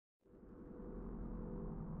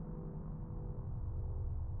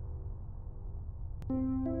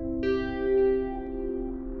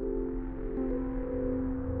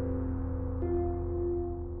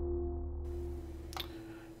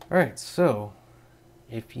Alright, so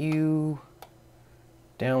if you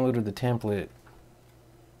downloaded the template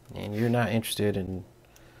and you're not interested in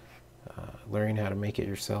learning how to make it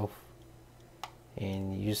yourself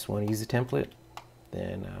and you just want to use the template,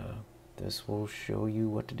 then this will show you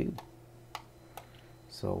what to do.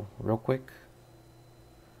 So real quick,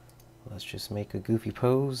 let's just make a goofy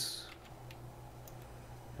pose.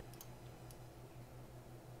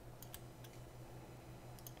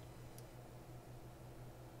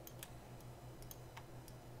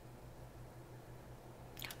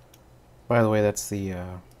 By the way, that's the, if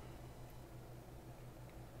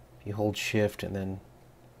you hold shift and then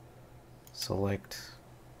select,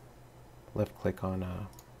 left click on a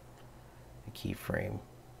keyframe,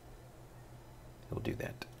 it'll do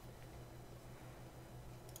that.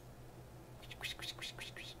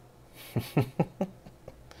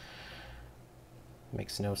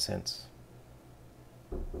 Makes no sense.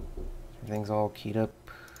 Everything's all keyed up.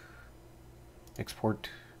 Export.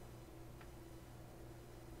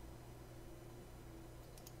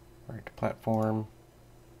 Right to platform.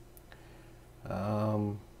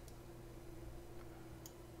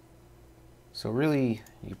 So really,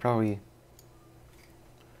 you probably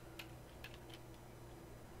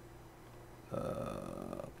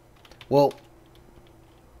well,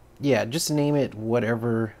 yeah, just name it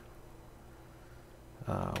whatever,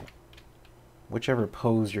 whichever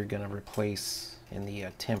pose you're gonna replace in the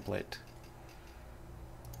template.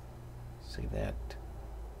 Save that.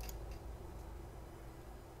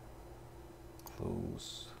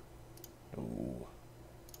 Close. No.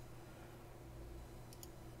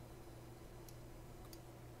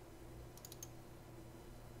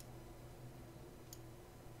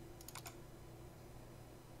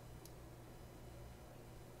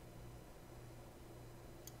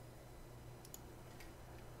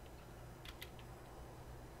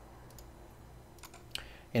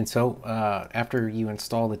 And so after you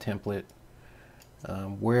install the template,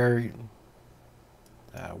 where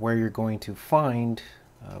you're going to find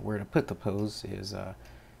where to put the pose is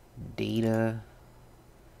data,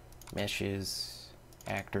 meshes,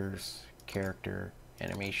 actors, character,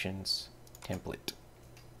 animations, template.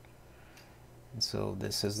 And so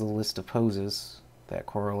this is the list of poses that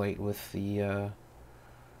correlate with the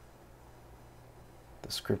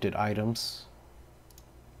scripted items.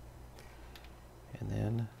 And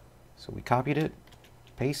then, so we copied it,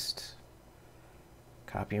 paste,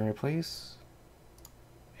 copy and replace.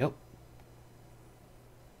 Yep.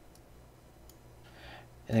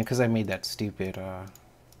 And then because I made that stupid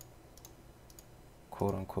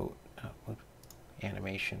quote unquote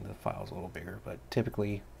animation, the file's a little bigger, but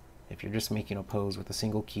typically if you're just making a pose with a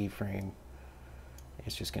single keyframe,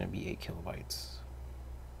 it's just going to be 8 kilobytes.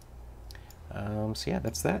 So yeah,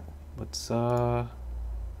 that's that. Let's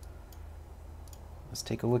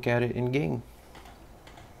take a look at it in game.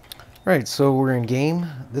 Alright, so we're in game.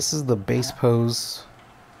 This is the base pose.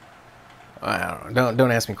 I don't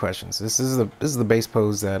ask me questions. This is the base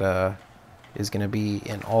pose that is going to be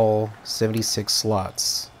in all 76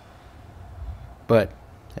 slots. But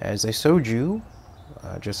as I showed you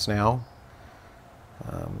just now,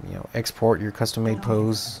 you know, export your custom-made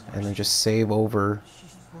pose and then just save over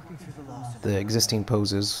the existing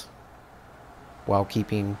poses while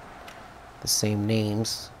keeping the same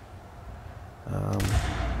names.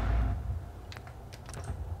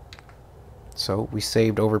 So we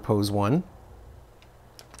saved over pose 1,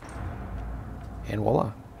 and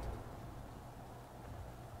voila.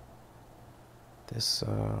 This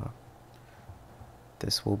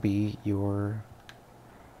will be your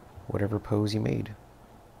whatever pose you made,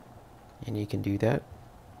 and you can do that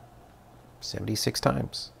 76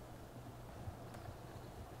 times.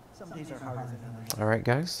 Alright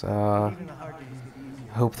guys, I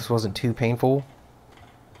hope this wasn't too painful,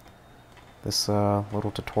 this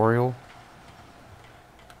little tutorial,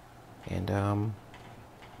 and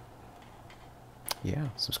yeah,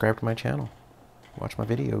 subscribe to my channel, watch my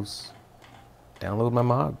videos, download my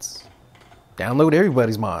mods, download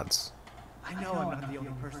everybody's mods. I know I'm not the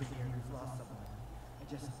only person here who's lost someone. I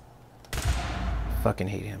just fucking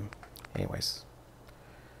hate him. Anyways,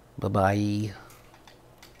 bye-bye.